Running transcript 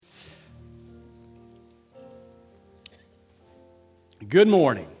Good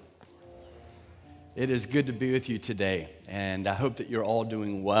morning. It is good to be with you today, and I hope that you're all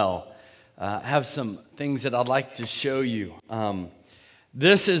doing well. I have some things that I'd like to show you.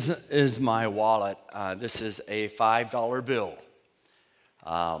 This is my wallet. This is a $5 bill.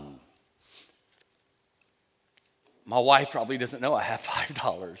 My wife probably doesn't know I have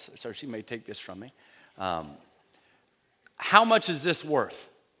 $5, so she may take this from me. How much is this worth?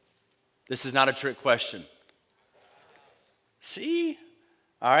 This is not a trick question. See?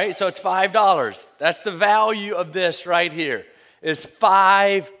 All right, so it's $5. That's the value of this right here, is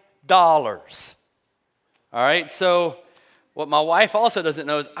 $5. All right, so what my wife also doesn't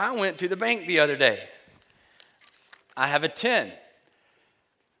know is I went to the bank the other day. I have a 10.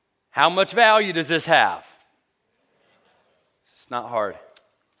 How much value does this have? It's not hard.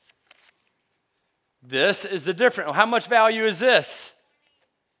 This is the difference. How much value is this?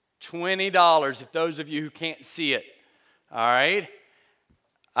 $20, if those of you who can't see it. All right?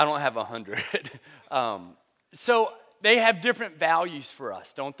 I don't have 100. So they have different values for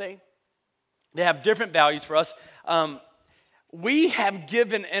us, don't they? They have different values for us. We have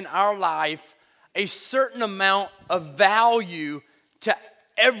given in our life a certain amount of value to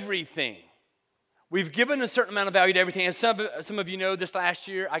everything. We've given a certain amount of value to everything. And some of you know this last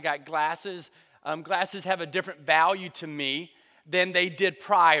year, I got glasses. Glasses have a different value to me than they did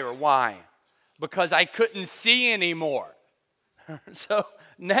prior. Why? Because I couldn't see anymore. So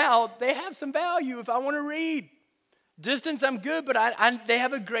now they have some value if I want to read. Distance, I'm good, but they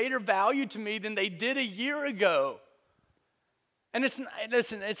have a greater value to me than they did a year ago. And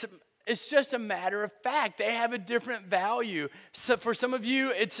it's just a matter of fact. They have a different value. So for some of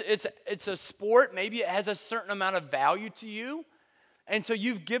you, it's a sport. Maybe it has a certain amount of value to you. And so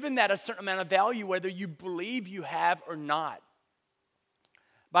you've given that a certain amount of value, whether you believe you have or not.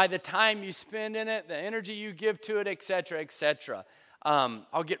 By the time you spend in it, the energy you give to it, et cetera, et cetera.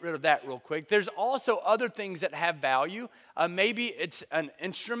 I'll get rid of that real quick. There's also other things that have value. Maybe it's an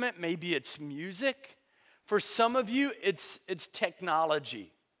instrument. Maybe it's music. For some of you, it's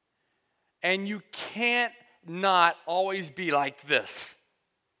technology. And you can't not always be like this.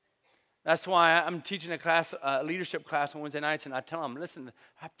 That's why I'm teaching a leadership class on Wednesday nights, and I tell them, listen, the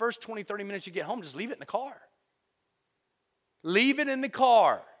first 20, 30 minutes you get home, just leave it in the car. Leave it in the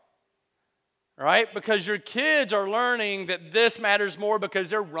car, right? Because your kids are learning that this matters more because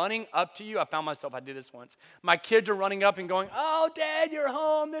they're running up to you. I found myself, I did this once. My kids are running up and going, oh, Dad, you're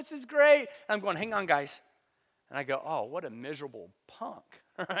home. This is great. And I'm going, hang on, guys. And I go, oh, what a miserable punk,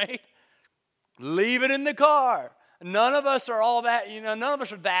 right? Leave it in the car. None of us are all that, none of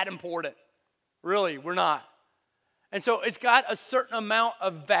us are that important. Really, we're not. And so it's got a certain amount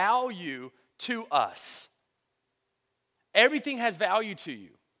of value to us. Everything has value to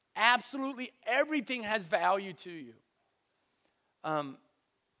you. Absolutely everything has value to you.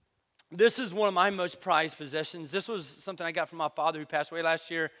 This is one of my most prized possessions. This was something I got from my father who passed away last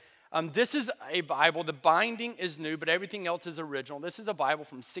year. This is a Bible. The binding is new, but everything else is original. This is a Bible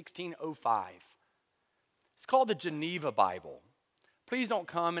from 1605. It's called the Geneva Bible. Please don't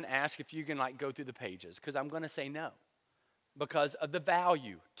come and ask if you can go through the pages, because I'm going to say no, because of the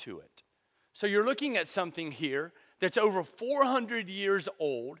value to it. So you're looking at something here that's over 400 years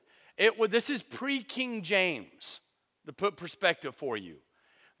old. This is pre-King James, to put perspective for you.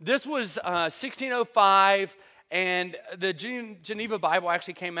 This was 1605, and the Geneva Bible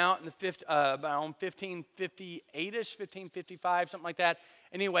actually came out in around 1558-ish, 1555, something like that.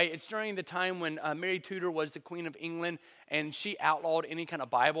 Anyway, it's during the time when Mary Tudor was the Queen of England, and she outlawed any kind of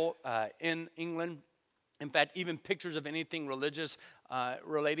Bible in England. In fact, even pictures of anything religious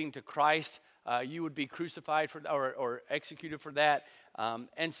relating to Christ, you would be crucified for or executed for that.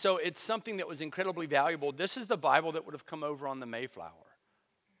 And so it's something that was incredibly valuable. This is the Bible that would have come over on the Mayflower.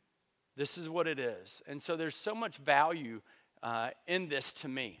 This is what it is. And so there's so much value in this to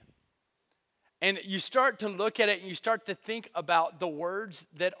me. And you start to look at it and you start to think about the words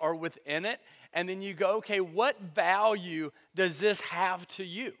that are within it. And then you go, okay, what value does this have to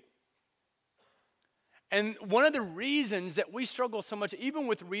you? And one of the reasons that we struggle so much, even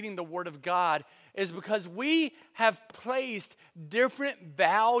with reading the Word of God, is because we have placed different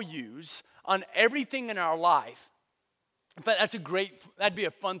values on everything in our life. But that'd be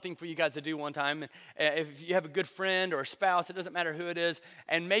a fun thing for you guys to do one time. If you have a good friend or a spouse, it doesn't matter who it is,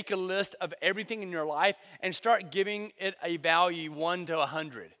 and make a list of everything in your life and start giving it a value 1 to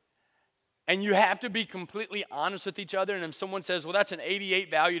 100. And you have to be completely honest with each other. And if someone says, well, that's an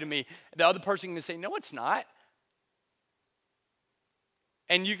 88 value to me, the other person can say, no, it's not.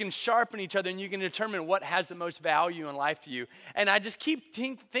 And you can sharpen each other, and you can determine what has the most value in life to you. And I just keep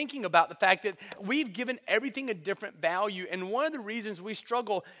thinking about the fact that we've given everything a different value. And one of the reasons we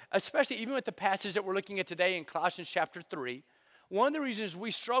struggle, especially even with the passage that we're looking at today in Colossians chapter 3, one of the reasons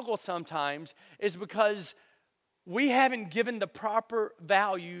we struggle sometimes is because we haven't given the proper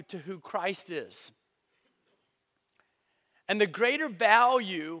value to who Christ is. And the greater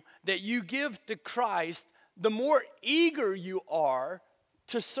value that you give to Christ, the more eager you are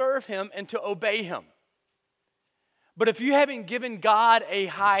to serve him and to obey him. But if you haven't given God a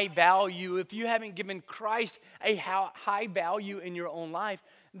high value, if you haven't given Christ a high value in your own life,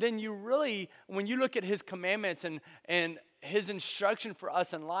 then you really, when you look at his commandments and his instruction for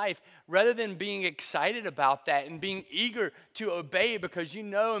us in life, rather than being excited about that and being eager to obey because you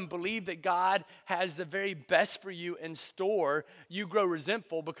know and believe that God has the very best for you in store, you grow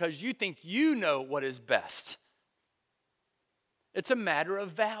resentful because you think you know what is best. It's a matter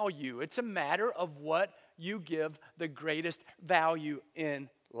of value. It's a matter of what you give the greatest value in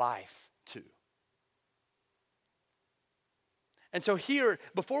life to. And so here,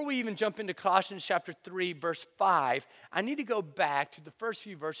 before we even jump into Colossians chapter 3, verse 5, I need to go back to the first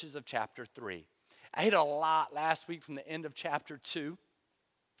few verses of chapter 3. I hit a lot last week from the end of chapter 2.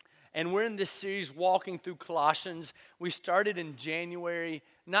 And we're in this series walking through Colossians. We started in January,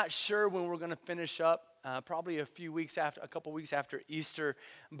 not sure when we're going to finish up, probably a couple weeks after Easter.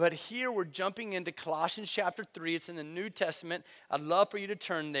 But here we're jumping into Colossians chapter 3. It's in the New Testament. I'd love for you to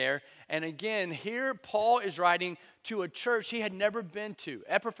turn there. And again, here Paul is writing to a church he had never been to.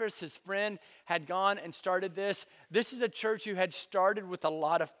 Epaphras, his friend, had gone and started this. This is a church who had started with a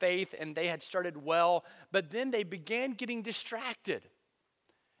lot of faith, and they had started well. But then they began getting distracted.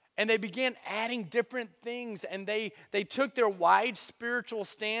 And they began adding different things, and they took their wide spiritual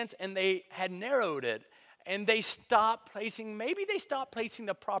stance and they had narrowed it. And they stopped placing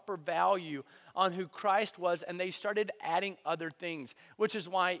the proper value on who Christ was, and they started adding other things, which is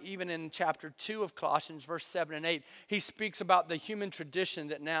why even in chapter 2 of Colossians, verse 7 and 8, he speaks about the human tradition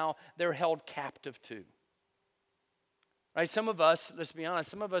that now they're held captive to. Right? Some of us, let's be honest,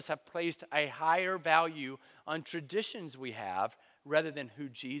 some of us have placed a higher value on traditions we have rather than who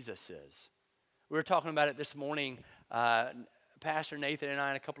Jesus is. We were talking about it this morning, Pastor Nathan and I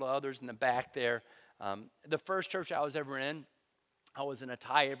and a couple of others in the back there. The first church I was ever in, I was in a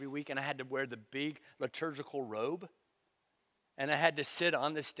tie every week, and I had to wear the big liturgical robe. And I had to sit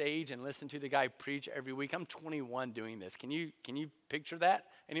on the stage and listen to the guy preach every week. I'm 21 doing this. Can you picture that?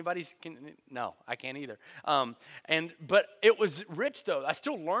 Anybody can? No, I can't either. But it was rich though. I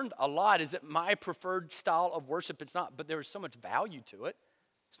still learned a lot. Is it my preferred style of worship? It's not, but there was so much value to it.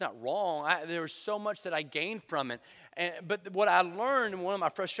 It's not wrong. There was so much that I gained from it. But what I learned, and one of my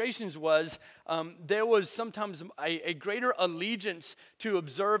frustrations was, there was sometimes a greater allegiance to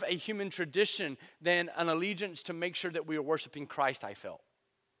observe a human tradition than an allegiance to make sure that we were worshiping Christ, I felt.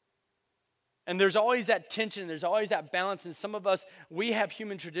 And there's always that tension, there's always that balance. And some of us, we have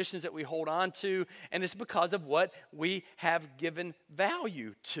human traditions that we hold on to, and it's because of what we have given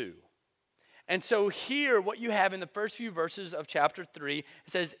value to. And so here, what you have in the first few verses of chapter 3, it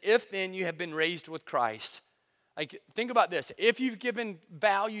says, if then you have been raised with Christ. Like, think about this. If you've given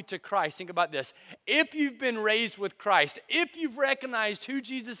value to Christ, think about this. If you've been raised with Christ, if you've recognized who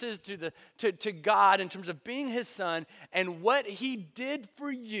Jesus is to God in terms of being his son and what he did for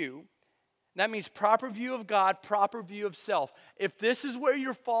you, that means proper view of God, proper view of self. If this is where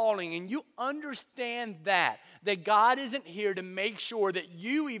you're falling and you understand that God isn't here to make sure that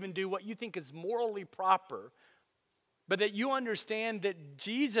you even do what you think is morally proper, but that you understand that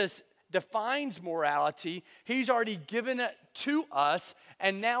Jesus defines morality, he's already given it to us,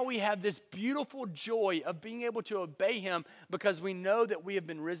 and now we have this beautiful joy of being able to obey him because we know that we have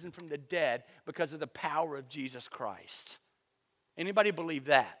been risen from the dead because of the power of Jesus Christ. Anybody believe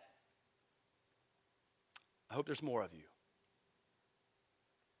that? I hope there's more of you.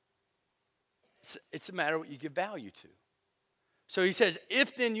 It's a matter of what you give value to. So he says,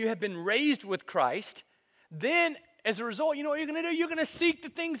 if then you have been raised with Christ, then as a result, you know what you're going to do? You're going to seek the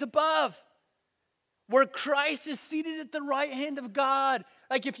things above, where Christ is seated at the right hand of God.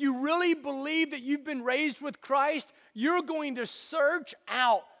 Like, if you really believe that you've been raised with Christ, you're going to search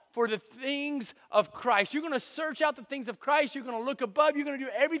out for the things of Christ. You're going to search out the things of Christ. You're going to look above. You're going to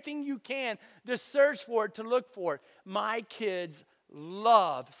do everything you can to search for it, to look for it. My kids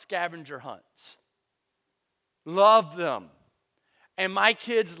love scavenger hunts. Love them. And my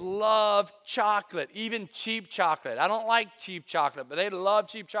kids love chocolate, even cheap chocolate. I don't like cheap chocolate, but they love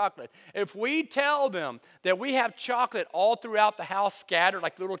cheap chocolate. If we tell them that we have chocolate all throughout the house scattered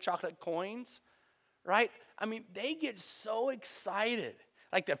like little chocolate coins, right? I mean, they get so excited.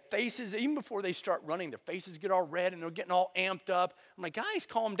 like their faces, even before they start running, their faces get all red and they're getting all amped up. I'm like, guys,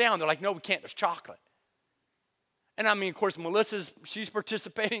 calm down. They're like, no, we can't. There's chocolate. And I mean, of course, she's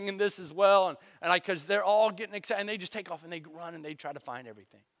participating in this as well. And like, because they're all getting excited and they just take off and they run and they try to find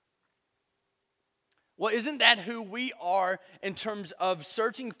everything. Well, isn't that who we are in terms of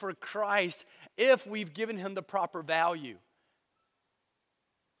searching for Christ if we've given him the proper value?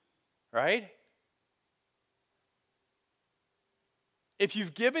 Right? If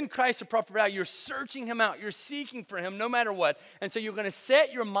you've given Christ the proper value, you're searching him out. You're seeking for him no matter what. And so you're going to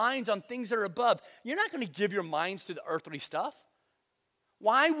set your minds on things that are above. You're not going to give your minds to the earthly stuff.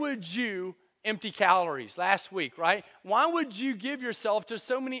 Why would you empty calories last week, right? Why would you give yourself to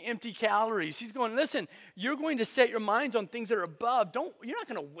so many empty calories? He's going, listen, you're going to set your minds on things that are above. You're not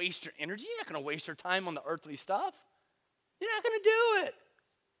going to waste your energy. You're not going to waste your time on the earthly stuff. You're not going to do it.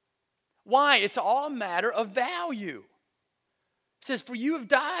 Why? It's all a matter of value. It says, for you have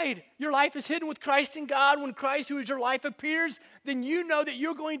died. Your life is hidden with Christ in God. When Christ, who is your life, appears, then you know that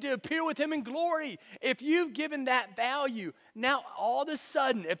you're going to appear with him in glory. If you've given that value, now all of a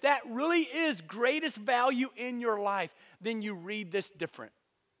sudden, if that really is greatest value in your life, then you read this different.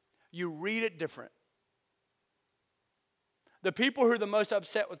 You read it different. The people who are the most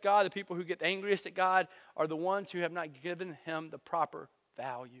upset with God, the people who get the angriest at God, are the ones who have not given him the proper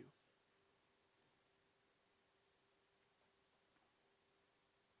value.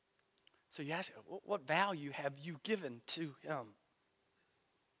 So you ask, what value have you given to him?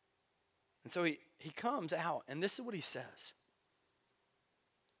 And so he comes out, and this is what he says.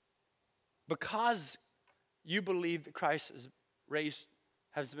 Because you believe that Christ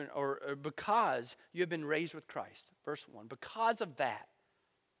because you have been raised with Christ, verse 1, because of that,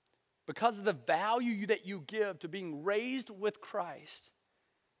 because of the value that you give to being raised with Christ,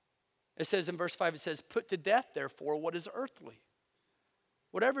 it says in verse 5, it says, put to death, therefore, what is earthly.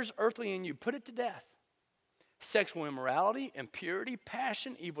 Whatever's earthly in you, put it to death. Sexual immorality, impurity,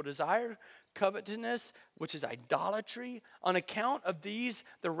 passion, evil desire, covetousness, which is idolatry. On account of these,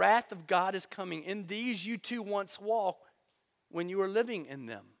 the wrath of God is coming. In these you too once walked when you were living in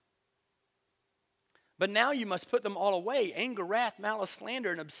them. But now you must put them all away. Anger, wrath, malice,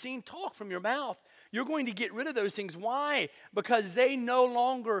 slander, and obscene talk from your mouth. You're going to get rid of those things. Why? Because they no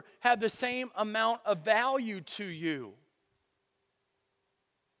longer have the same amount of value to you.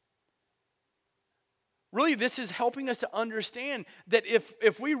 Really, this is helping us to understand that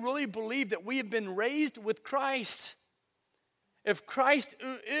if we really believe that we have been raised with Christ, if Christ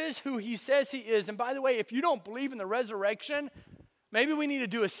is who he says he is, and by the way, if you don't believe in the resurrection, maybe we need to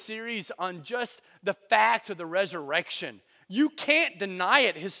do a series on just the facts of the resurrection. You can't deny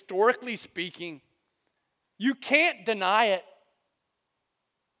it, historically speaking. You can't deny it.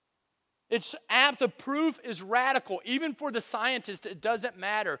 The proof is radical. Even for the scientist, it doesn't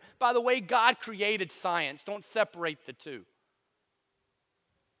matter. By the way, God created science. Don't separate the two.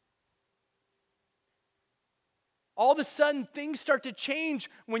 All of a sudden, things start to change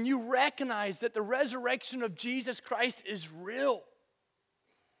when you recognize that the resurrection of Jesus Christ is real.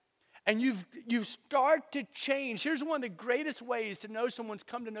 And you start to change. Here's one of the greatest ways to know someone's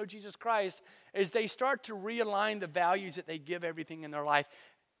come to know Jesus Christ is they start to realign the values that they give everything in their life.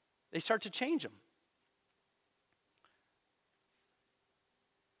 They start to change them.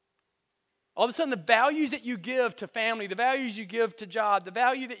 All of a sudden, the values that you give to family, the values you give to job, the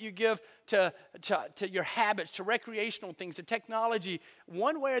value that you give to your habits, to recreational things, to technology,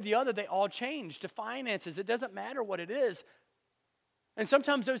 one way or the other, they all change. To finances, it doesn't matter what it is. And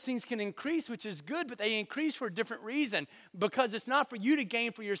sometimes those things can increase, which is good, but they increase for a different reason. Because it's not for you to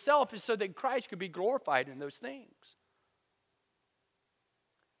gain for yourself, it's so that Christ could be glorified in those things.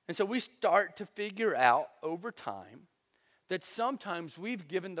 And so we start to figure out over time that sometimes we've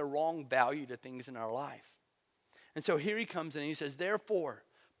given the wrong value to things in our life. And so here he comes and he says, therefore,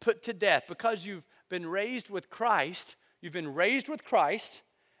 put to death, because you've been raised with Christ,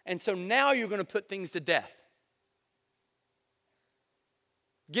 and so now you're going to put things to death.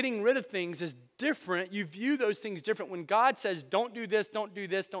 Getting rid of things is different. You view those things different. When God says, don't do this, don't do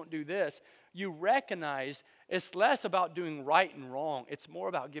this, don't do this, you recognize it's less about doing right and wrong. It's more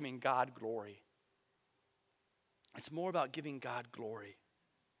about giving God glory. It's more about giving God glory.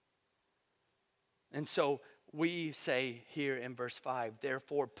 And so we say here in verse 5,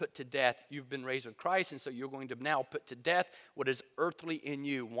 therefore put to death, you've been raised with Christ, and so you're going to now put to death what is earthly in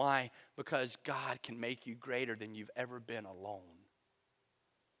you. Why? Because God can make you greater than you've ever been alone.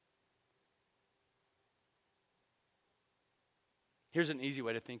 Here's an easy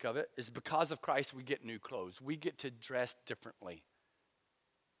way to think of it, is because of Christ we get new clothes. We get to dress differently.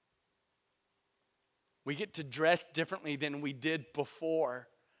 We get to dress differently than we did before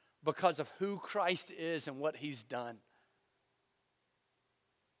because of who Christ is and what he's done.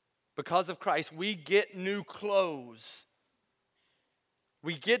 Because of Christ, we get new clothes.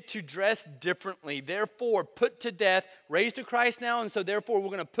 We get to dress differently. Therefore, put to death, raised to Christ now, and so therefore we're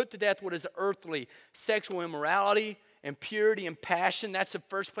going to put to death what is earthly, sexual immorality, impurity, and passion. That's the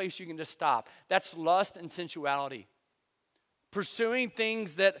first place you can just stop. That's lust and sensuality. Pursuing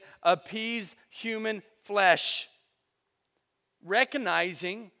things that appease human flesh.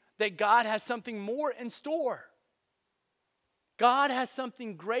 Recognizing that God has something more in store. God has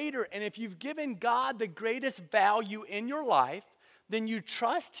something greater, and if you've given God the greatest value in your life, then you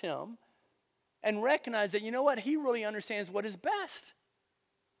trust him and recognize that, you know what, he really understands what is best.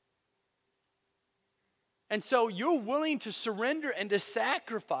 And so you're willing to surrender and to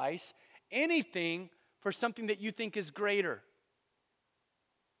sacrifice anything for something that you think is greater.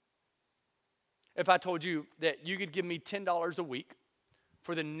 If I told you that you could give me $10 a week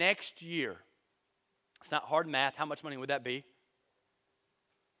for the next year, it's not hard math, how much money would that be?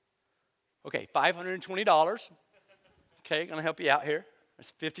 Okay, $520. Okay, gonna help you out here.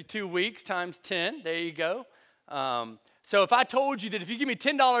 It's 52 weeks times 10. There you go. So if I told you that if you give me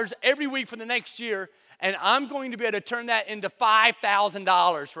 $10 every week for the next year, and I'm going to be able to turn that into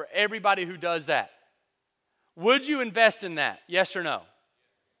 $5,000 for everybody who does that, would you invest in that? Yes or no?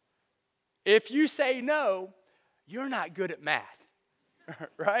 If you say no, you're not good at math,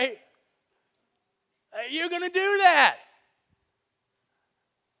 right? You're gonna do that.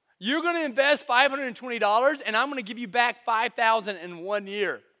 You're going to invest $520, and I'm going to give you back $5,000 in 1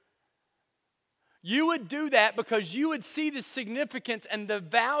 year. You would do that because you would see the significance and the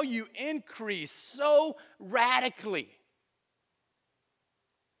value increase so radically.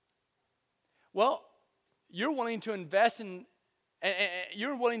 Well, you're willing to invest in,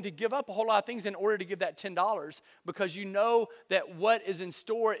 you're willing to give up a whole lot of things in order to give that $10 because you know that what is in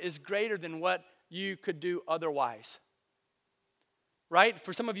store is greater than what you could do otherwise. Right?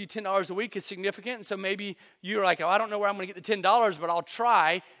 For some of you, $10 a week is significant, and so maybe you're like, oh, I don't know where I'm going to get the $10, but I'll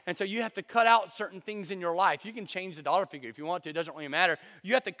try, and so you have to cut out certain things in your life. You can change the dollar figure if you want to. It doesn't really matter.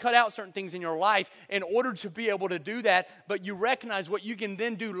 You have to cut out certain things in your life in order to be able to do that, but you recognize what you can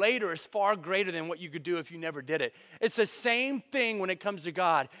then do later is far greater than what you could do if you never did it. It's the same thing when it comes to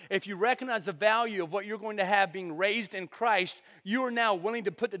God. If you recognize the value of what you're going to have being raised in Christ, you are now willing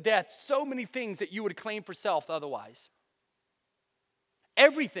to put to death so many things that you would claim for self otherwise.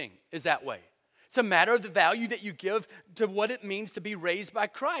 Everything is that way. It's a matter of the value that you give to what it means to be raised by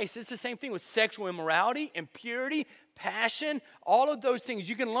Christ. It's the same thing with sexual immorality, impurity, passion, all of those things.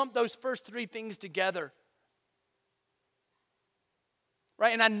 You can lump those first three things together.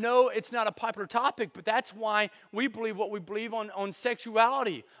 Right? And I know it's not a popular topic, but that's why we believe what we believe on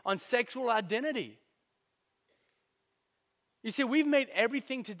sexuality, on sexual identity. You see, we've made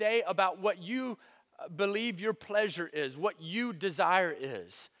everything today about what you believe your pleasure is, what you desire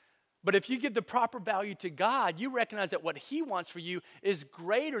is. But if you give the proper value to God, you recognize that what he wants for you is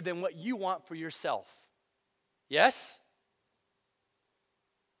greater than what you want for yourself. Yes?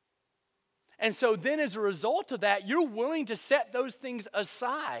 And so then as a result of that, you're willing to set those things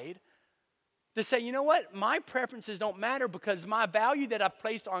aside to say, you know what? My preferences don't matter because my value that I've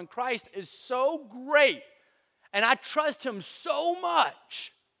placed on Christ is so great and I trust him so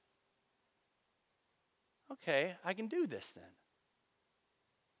much. Okay, I can do this then.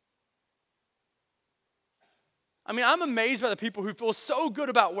 I mean, I'm amazed by the people who feel so good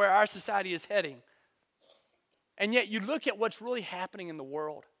about where our society is heading. And yet you look at what's really happening in the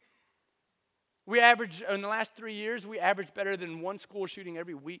world. We average, in the last 3 years, we averaged better than one school shooting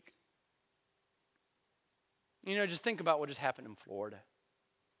every week. You know, just think about what just happened in Florida.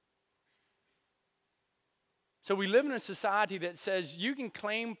 So we live in a society that says you can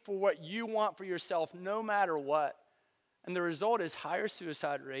claim for what you want for yourself no matter what. And the result is higher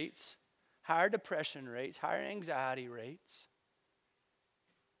suicide rates, higher depression rates, higher anxiety rates.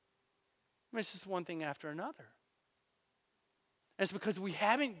 I mean, it's just one thing after another. And it's because we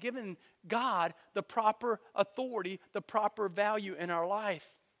haven't given God the proper authority, the proper value in our life.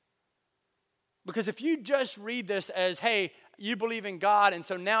 Because if you just read this as, hey, you believe in God, and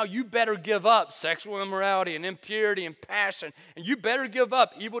so now you better give up sexual immorality and impurity and passion, and you better give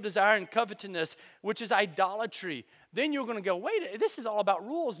up evil desire and covetousness, which is idolatry, then you're going to go, wait, this is all about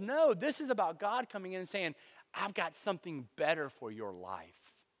rules. No, this is about God coming in and saying, I've got something better for your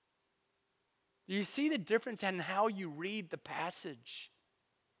life. Do you see the difference in how you read the passage?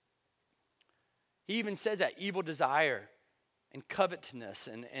 He even says that evil desire and covetousness,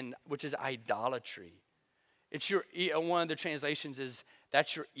 and which is idolatry. It's your, one of the translations is,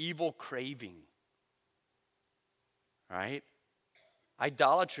 that's your evil craving. right?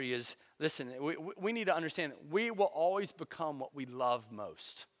 Idolatry is, listen, we need to understand, we will always become what we love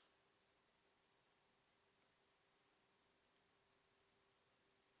most.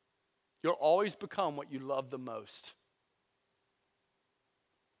 You'll always become what you love the most.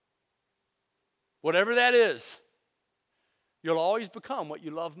 Whatever that is, you'll always become what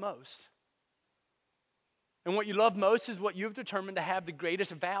you love most. And what you love most is what you've determined to have the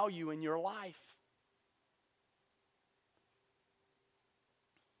greatest value in your life.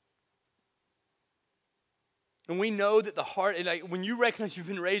 And we know that the heart, like when you recognize you've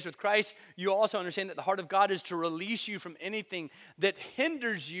been raised with Christ, you also understand that the heart of God is to release you from anything that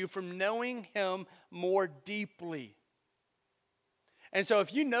hinders you from knowing Him more deeply. And so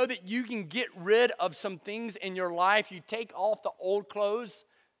if you know that you can get rid of some things in your life, you take off the old clothes,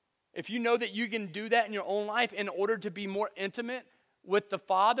 if you know that you can do that in your own life in order to be more intimate with the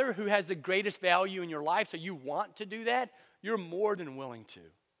Father who has the greatest value in your life, so you want to do that, you're more than willing to.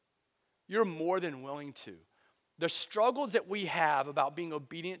 You're more than willing to. The struggles that we have about being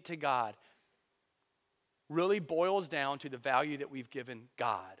obedient to God really boils down to the value that we've given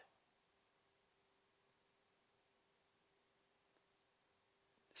God.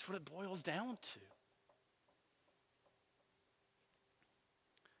 That's what it boils down to.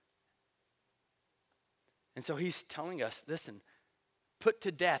 And so he's telling us, listen, put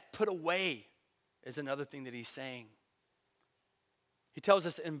to death, put away is another thing that he's saying. He tells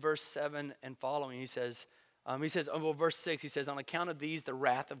us in verse 7 and following, he says, verse 6, he says, on account of these, the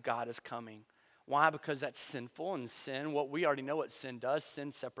wrath of God is coming. Why? Because that's sinful, and sin, what we already know what sin does,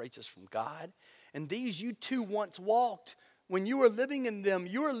 sin separates us from God. And these you too once walked. When you were living in them,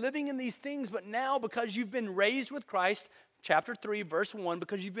 you were living in these things, but now because you've been raised with Christ, chapter 3, verse 1,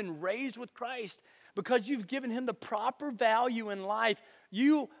 because you've been raised with Christ, because you've given him the proper value in life,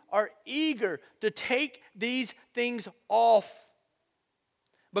 you are eager to take these things off.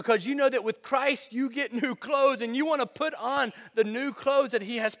 Because you know that with Christ you get new clothes and you want to put on the new clothes that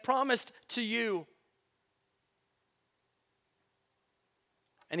he has promised to you.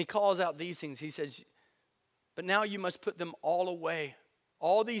 And he calls out these things. He says, but now you must put them all away.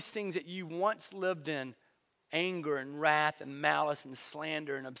 All these things that you once lived in, anger and wrath and malice and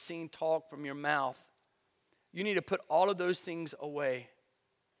slander and obscene talk from your mouth. You need to put all of those things away.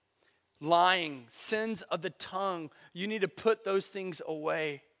 Lying, sins of the tongue, you need to put those things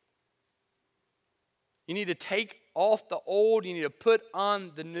away. You need to take off the old, you need to put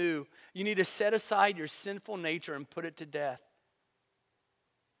on the new. You need to set aside your sinful nature and put it to death.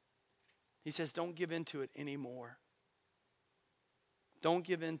 He says, don't give in to it anymore. Don't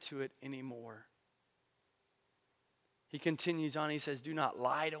give in to it anymore. He continues on, he says, do not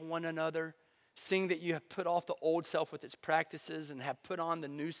lie to one another, seeing that you have put off the old self with its practices and have put on the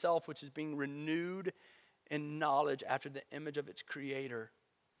new self, which is being renewed in knowledge after the image of its creator.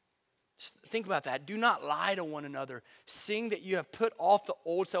 Just think about that. Do not lie to one another, seeing that you have put off the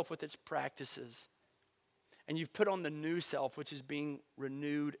old self with its practices. And you've put on the new self, which is being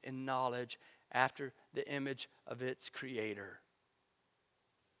renewed in knowledge after the image of its creator.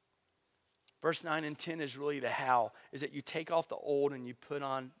 Verse 9 and 10 is really the how, is that you take off the old and you put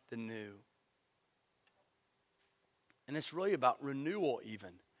on the new. And it's really about renewal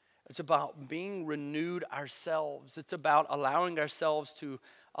even. It's about being renewed ourselves. It's about allowing ourselves to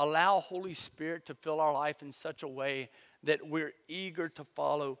allow Holy Spirit to fill our life in such a way that we're eager to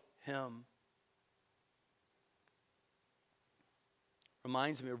follow him.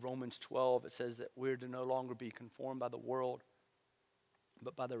 Reminds me of Romans 12. It says that we're to no longer be conformed by the world,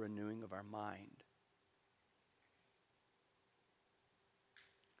 but by the renewing of our mind.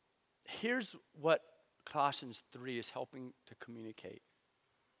 Here's what Colossians 3 is helping to communicate.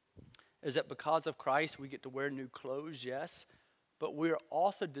 Is that because of Christ, we get to wear new clothes, yes, but we're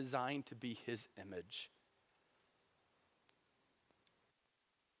also designed to be his image.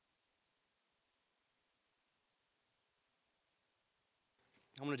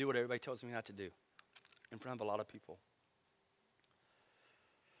 I'm going to do what everybody tells me not to do in front of a lot of people.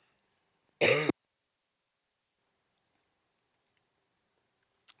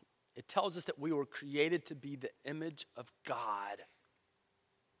 It tells us that we were created to be the image of God.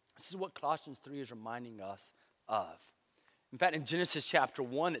 This is what Colossians 3 is reminding us of. In fact, in Genesis chapter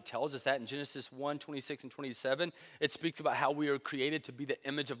 1, it tells us that. In Genesis 1, 26 and 27, it speaks about how we are created to be the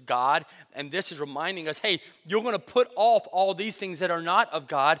image of God. And this is reminding us, hey, you're going to put off all these things that are not of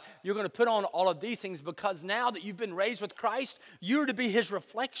God. You're going to put on all of these things because now that you've been raised with Christ, you're to be his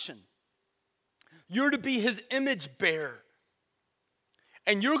reflection. You're to be his image bearer.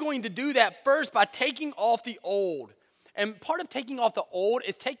 And you're going to do that first by taking off the old. And part of taking off the old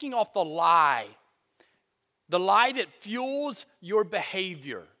is taking off the lie. The lie that fuels your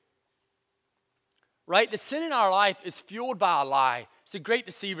behavior. Right? The sin in our life is fueled by a lie. It's the great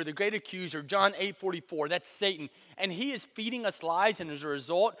deceiver, the great accuser, John 8:44. That's Satan. And he is feeding us lies, and as a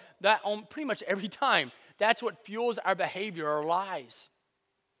result, that on pretty much every time, that's what fuels our behavior, our lies.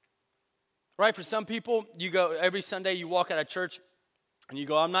 Right? For some people, you go every Sunday, you walk out of church, and you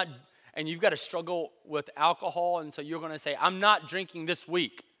go, I'm not, and you've got to struggle with alcohol, and so you're going to say, I'm not drinking this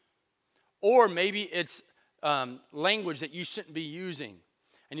week. Or maybe it's language that you shouldn't be using.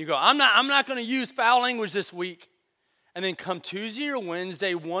 And you go, I'm not going to use foul language this week. And then come Tuesday or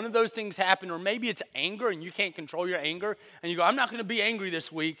Wednesday, one of those things happen, or maybe it's anger and you can't control your anger. And you go, I'm not going to be angry this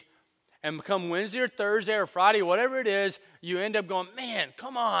week. And come Wednesday or Thursday or Friday, whatever it is, you end up going, man,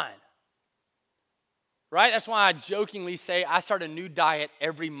 come on. Right? That's why I jokingly say I start a new diet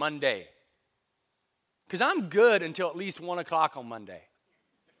every Monday. Because I'm good until at least 1 o'clock on Monday.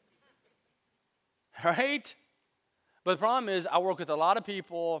 Right? But the problem is I work with a lot of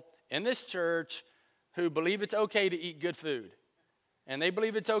people in this church who believe it's okay to eat good food. And they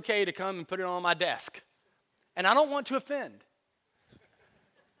believe it's okay to come and put it on my desk. And I don't want to offend.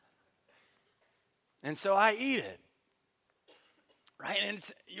 And so I eat it. Right? And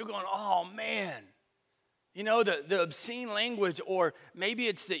you're going, oh man. You know, the obscene language, or maybe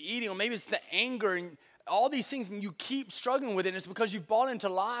it's the eating, or maybe it's the anger, and all these things, and you keep struggling with it, and it's because you've bought into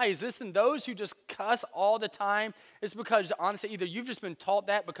lies. Listen, those who just cuss all the time, it's because, honestly, either you've just been taught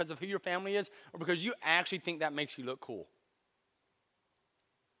that because of who your family is, or because you actually think that makes you look cool.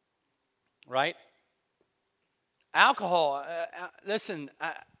 Right? Alcohol, listen,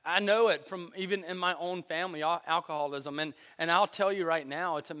 I know it from even in my own family, alcoholism, and I'll tell you right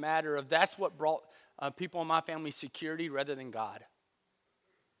now, it's a matter of that's what brought people in my family security rather than God.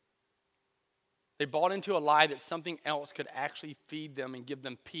 They bought into a lie that something else could actually feed them and give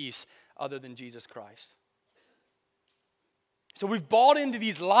them peace other than Jesus Christ. So we've bought into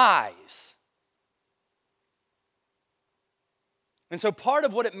these lies. And so part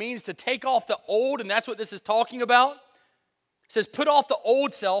of what it means to take off the old, and that's what this is talking about. It says, put off the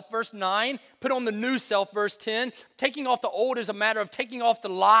old self, verse 9. Put on the new self, verse 10. Taking off the old is a matter of taking off the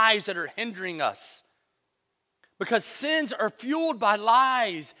lies that are hindering us. Because sins are fueled by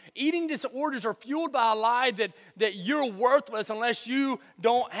lies. Eating disorders are fueled by a lie that you're worthless unless you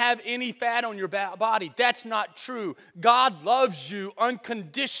don't have any fat on your body. That's not true. God loves you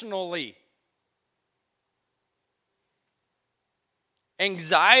unconditionally.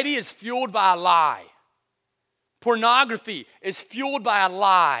 Anxiety is fueled by a lie. Pornography is fueled by a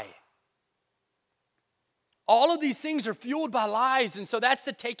lie. All of these things are fueled by lies, and so that's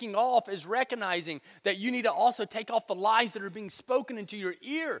the taking off, is recognizing that you need to also take off the lies that are being spoken into your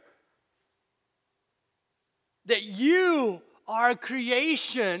ear. That you are a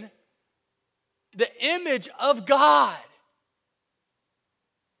creation, the image of God.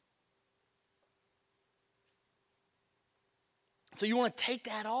 So you want to take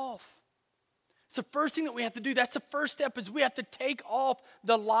that off. It's the first thing that we have to do. That's the first step, is we have to take off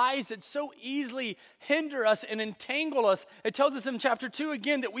the lies that so easily hinder us and entangle us. It tells us in chapter 2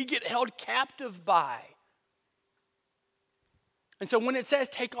 again that we get held captive by. And so when it says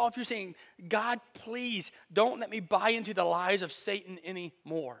take off, you're saying, God, please don't let me buy into the lies of Satan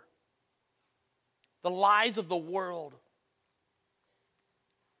anymore. The lies of the world.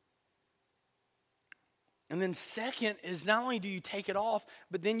 And then second is not only do you take it off,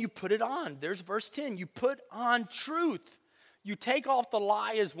 but then you put it on. There's verse 10. You put on truth. You take off the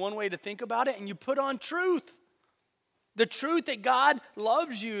lie is one way to think about it, and you put on truth. The truth that God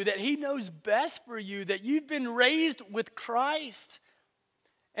loves you, that He knows best for you, that you've been raised with Christ.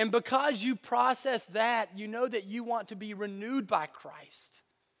 And because you process that, you know that you want to be renewed by Christ.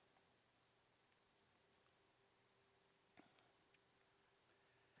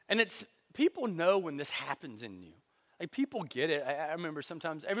 And people know when this happens in you. Like, people get it. I remember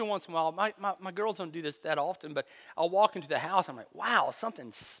sometimes, every once in a while, my girls don't do this that often, but I'll walk into the house, I'm like, wow,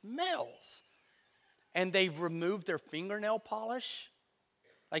 something smells. And they've removed their fingernail polish.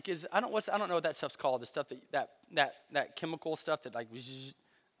 Like, I don't know what that stuff's called, the stuff that chemical stuff that, like,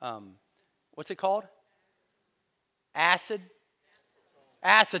 what's it called? Acetone,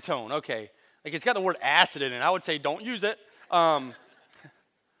 okay. Like, it's got the word acid in it. I would say don't use it.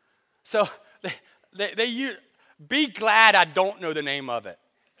 So they use, be glad I don't know the name of it,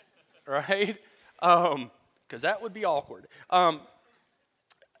 right? Because that would be awkward.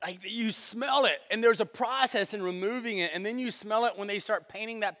 Like, you smell it, and there's a process in removing it, and then you smell it when they start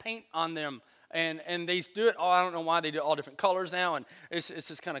painting that paint on them, and they do it. Oh, I don't know why they do all different colors now, and it's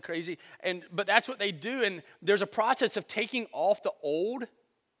just kind of crazy. But that's what they do, and there's a process of taking off the old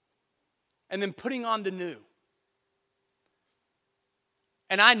and then putting on the new.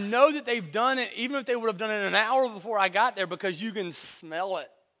 And I know that they've done it, even if they would have done it an hour before I got there, because you can smell it.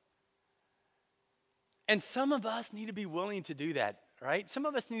 And some of us need to be willing to do that, right? Some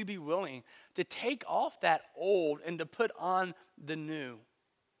of us need to be willing to take off that old and to put on the new.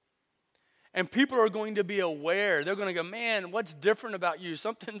 And people are going to be aware. They're going to go, man, what's different about you?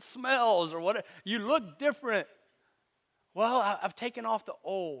 Something smells or what? You look different. Well, I've taken off the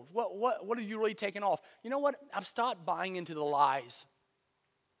old. What have you really taken off? You know what? I've stopped buying into the lies.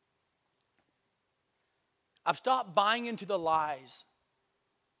 I've stopped buying into the lies.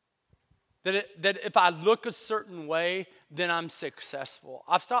 That if I look a certain way, then I'm successful.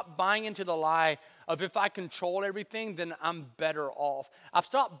 I've stopped buying into the lie of if I control everything, then I'm better off. I've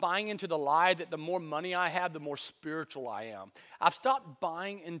stopped buying into the lie that the more money I have, the more spiritual I am. I've stopped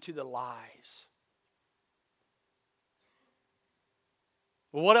buying into the lies.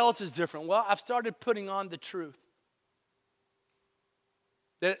 Well, what else is different? Well, I've started putting on the truth.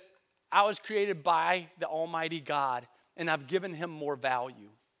 That I was created by the Almighty God, and I've given him more value.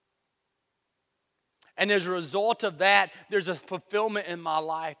 And as a result of that, there's a fulfillment in my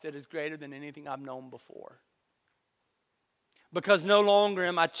life that is greater than anything I've known before. Because no longer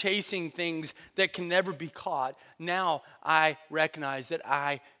am I chasing things that can never be caught. Now I recognize that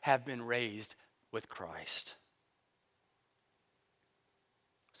I have been raised with Christ.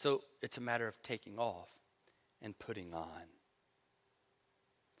 So it's a matter of taking off and putting on.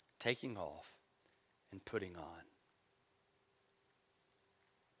 Taking off and putting on.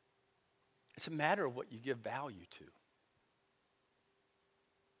 It's a matter of what you give value to.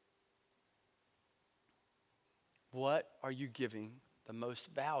 What are you giving the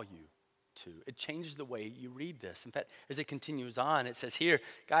most value to? It changes the way you read this. In fact, as it continues on, it says here,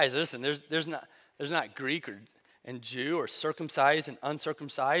 guys, listen, there's not Greek and Jew or circumcised and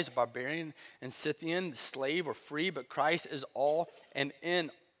uncircumcised, barbarian and Scythian, slave or free, but Christ is all and in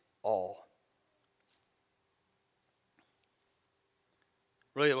all.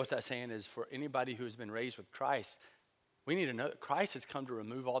 Really what that's saying is for anybody who has been raised with Christ, we need to know that Christ has come to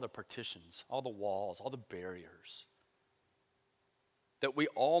remove all the partitions, all the walls, all the barriers. That we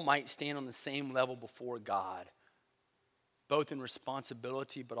all might stand on the same level before God, both in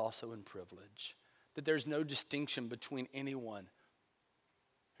responsibility but also in privilege. That there's no distinction between anyone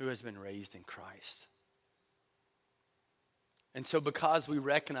who has been raised in Christ. And so because we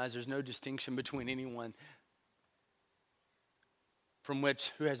recognize there's no distinction between anyone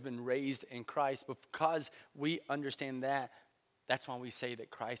who has been raised in Christ, but because we understand that, that's why we say that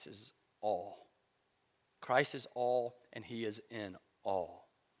Christ is all. Christ is all and he is in all.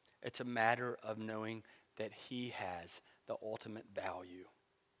 It's a matter of knowing that he has the ultimate value.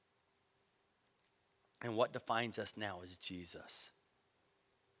 And what defines us now is Jesus.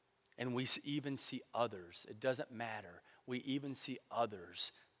 And we even see others. It doesn't matter. We even see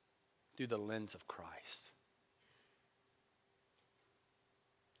others through the lens of Christ.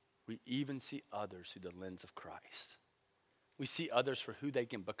 We even see others through the lens of Christ. We see others for who they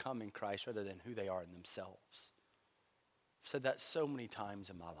can become in Christ rather than who they are in themselves. I've said that so many times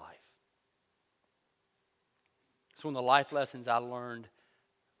in my life. So one of the life lessons I learned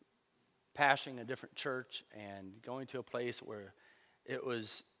pastoring a different church and going to a place where it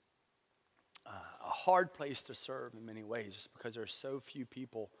was a hard place to serve in many ways just because there are so few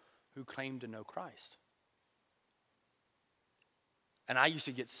people who claim to know Christ. And I used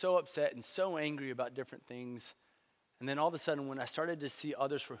to get so upset and so angry about different things. And then all of a sudden, when I started to see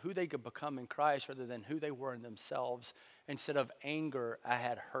others for who they could become in Christ rather than who they were in themselves, instead of anger, I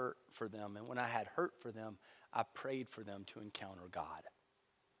had hurt for them. And when I had hurt for them, I prayed for them to encounter God.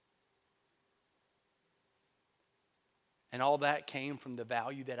 And all that came from the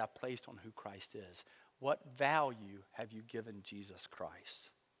value that I placed on who Christ is. What value have you given Jesus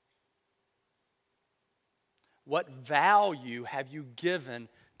Christ? What value have you given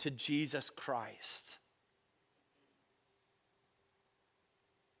to Jesus Christ?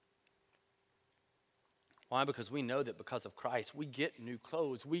 Why? Because we know that because of Christ, we get new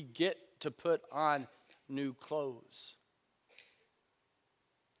clothes. We get to put on new clothes.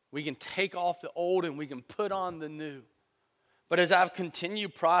 We can take off the old and we can put on the new. But as I've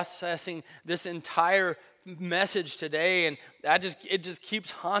continued processing this entire message today, and it just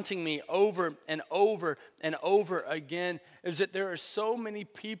keeps haunting me over and over and over again, is that there are so many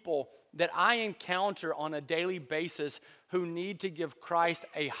people that I encounter on a daily basis who need to give Christ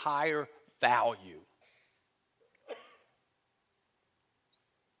a higher value.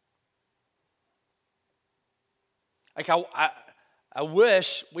 Like I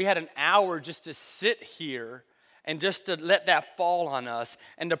wish we had an hour just to sit here And just to let that fall on us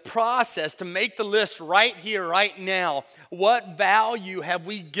and to process, to make the list right here, right now. What value have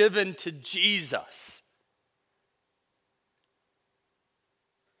we given to Jesus?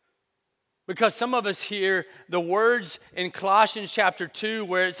 Because some of us hear the words in Colossians chapter 2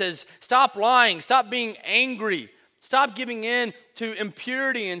 where it says, stop lying, stop being angry, stop giving in to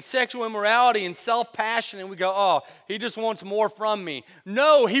impurity and sexual immorality and self-passion. And we go, oh, he just wants more from me.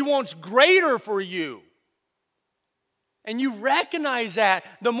 No, he wants greater for you. And you recognize that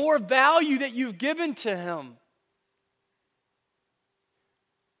the more value that you've given to him.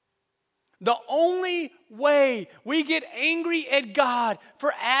 The only way we get angry at God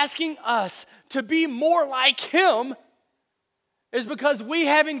for asking us to be more like him is because we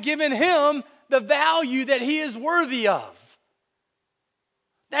haven't given him the value that he is worthy of.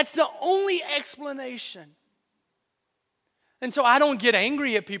 That's the only explanation. And so I don't get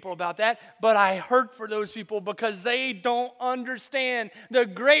angry at people about that, but I hurt for those people because they don't understand the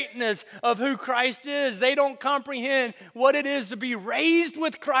greatness of who Christ is. They don't comprehend what it is to be raised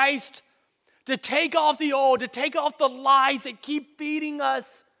with Christ, to take off the old, to take off the lies that keep feeding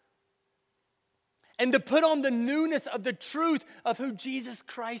us, and to put on the newness of the truth of who Jesus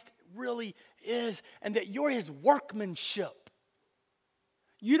Christ really is, and that you're his workmanship.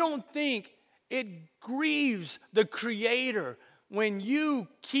 You don't think it grieves the Creator when you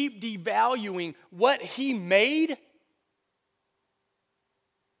keep devaluing what he made?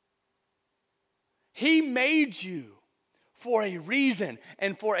 He made you for a reason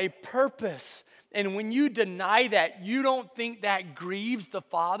and for a purpose. And when you deny that, you don't think that grieves the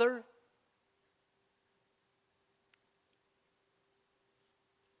Father?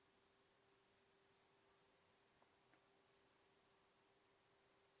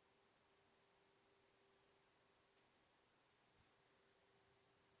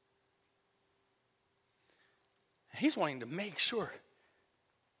 He's wanting to make sure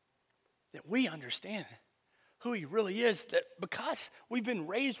that we understand who he really is, that because we've been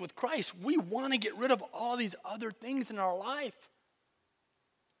raised with Christ, we want to get rid of all these other things in our life.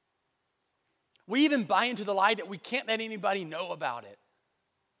 We even buy into the lie that we can't let anybody know about it.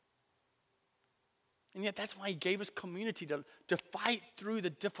 And yet that's why he gave us community, to fight through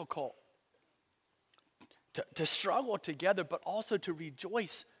the difficult, to struggle together, but also to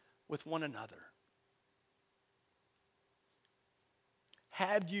rejoice with one another.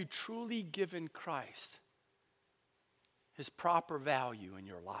 Have you truly given Christ his proper value in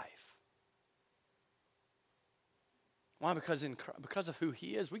your life? Why? Because of who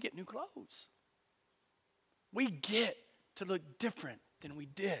he is, we get new clothes. We get to look different than we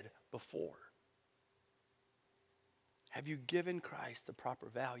did before. Have you given Christ the proper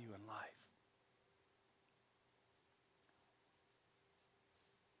value in life?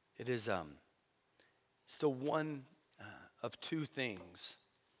 It is still one of two things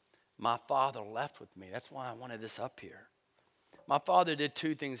my father left with me. That's why I wanted this up here. My father did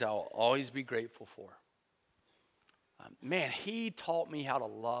two things I'll always be grateful for. Man, he taught me how to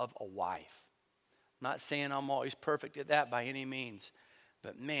love a wife. I'm not saying I'm always perfect at that by any means,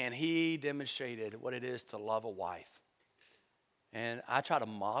 but man, he demonstrated what it is to love a wife. And I try to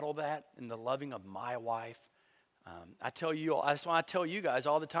model that in the loving of my wife. That's why I tell you guys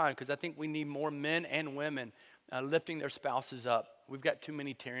all the time, because I think we need more men and women lifting their spouses up. We've got too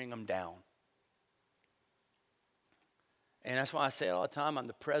many tearing them down. And that's why I say it all the time. I'm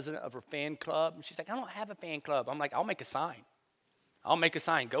the president of her fan club. And she's like, I don't have a fan club. I'm like, I'll make a sign. I'll make a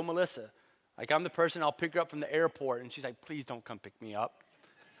sign. Go, Melissa. Like, I'm the person, I'll pick her up from the airport. And she's like, please don't come pick me up.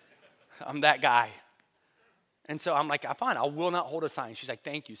 I'm that guy. And so I'm like, fine, I will not hold a sign. She's like,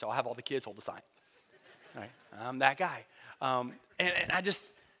 thank you. So I'll have all the kids hold the sign. All right, I'm that guy. And I just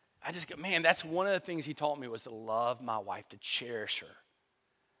go, man, that's one of the things he taught me, was to love my wife, to cherish her,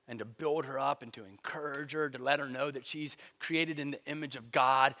 and to build her up and to encourage her, to let her know that she's created in the image of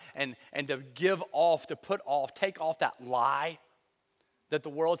God, and to take off that lie that the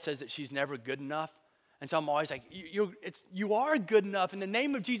world says that she's never good enough. And so I'm always like, you are good enough in the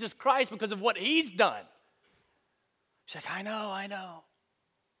name of Jesus Christ because of what he's done. She's like, I know.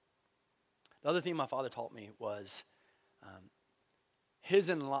 The other thing my father taught me was his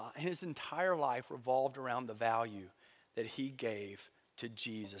entire life revolved around the value that he gave to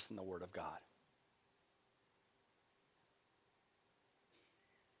Jesus and the Word of God.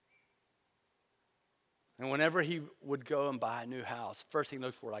 And whenever he would go and buy a new house, first thing he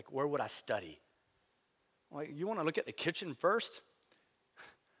looked for, like, where would I study? Like, you want to look at the kitchen first?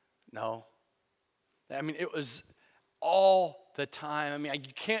 No. I mean, it was all the time. I mean,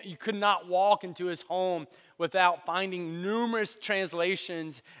 you could not walk into his home without finding numerous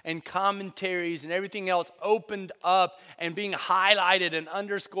translations and commentaries and everything else opened up and being highlighted and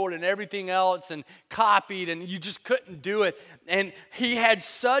underscored and everything else and copied, and you just couldn't do it. And he had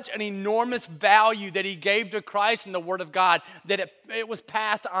such an enormous value that he gave to Christ and the Word of God that it was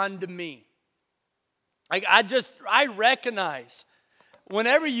passed on to me. Like I recognize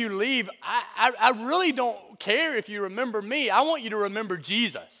whenever you leave, I really don't care if you remember me. I want you to remember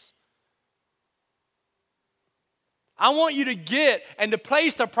Jesus. I want you to get and to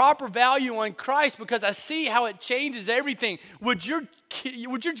place the proper value on Christ because I see how it changes everything. Would your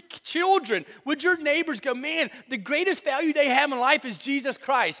children, would your neighbors go, man, the greatest value they have in life is Jesus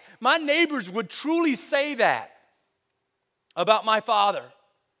Christ. My neighbors would truly say that about my father.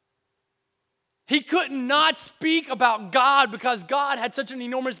 He could not speak about God because God had such an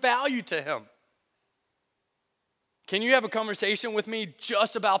enormous value to him. Can you have a conversation with me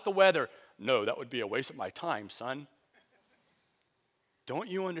just about the weather? No, that would be a waste of my time, son. Don't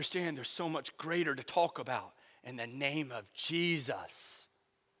you understand there's so much greater to talk about in the name of Jesus?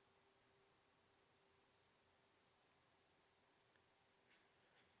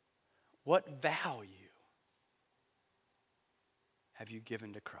 What value have you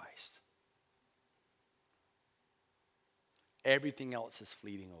given to Christ? Everything else is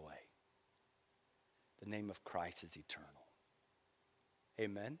fleeting away. The name of Christ is eternal.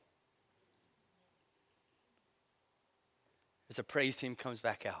 Amen? As the praise team comes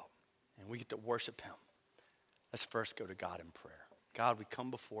back out and we get to worship him, let's first go to God in prayer. God, we come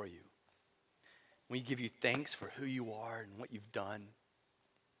before you. We give you thanks for who you are and what you've done.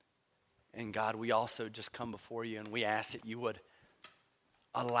 And God, we also just come before you and we ask that you would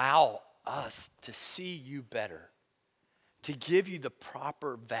allow us to see you better, to give you the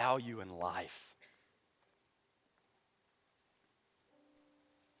proper value in life.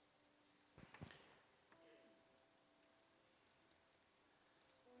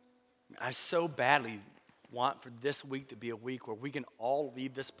 I so badly want for this week to be a week where we can all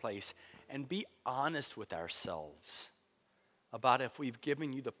leave this place and be honest with ourselves about if we've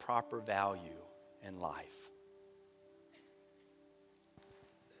given you the proper value in life.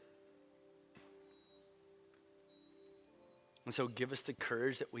 And so give us the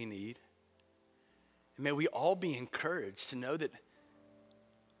courage that we need. And may we all be encouraged to know that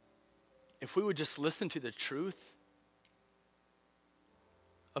if we would just listen to the truth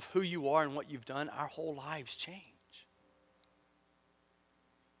of who you are and what you've done, our whole lives change.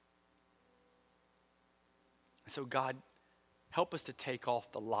 And so God, help us to take off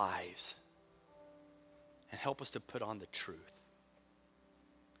the lies and help us to put on the truth.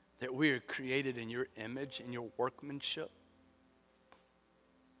 That we are created in your image, in your workmanship.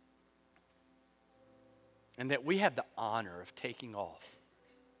 And that we have the honor of taking off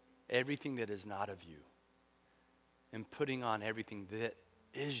everything that is not of you and putting on everything that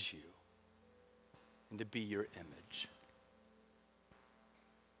is you and to be your image.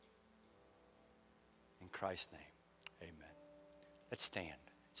 In Christ's name, amen. Let's stand,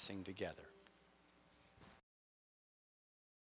 sing together.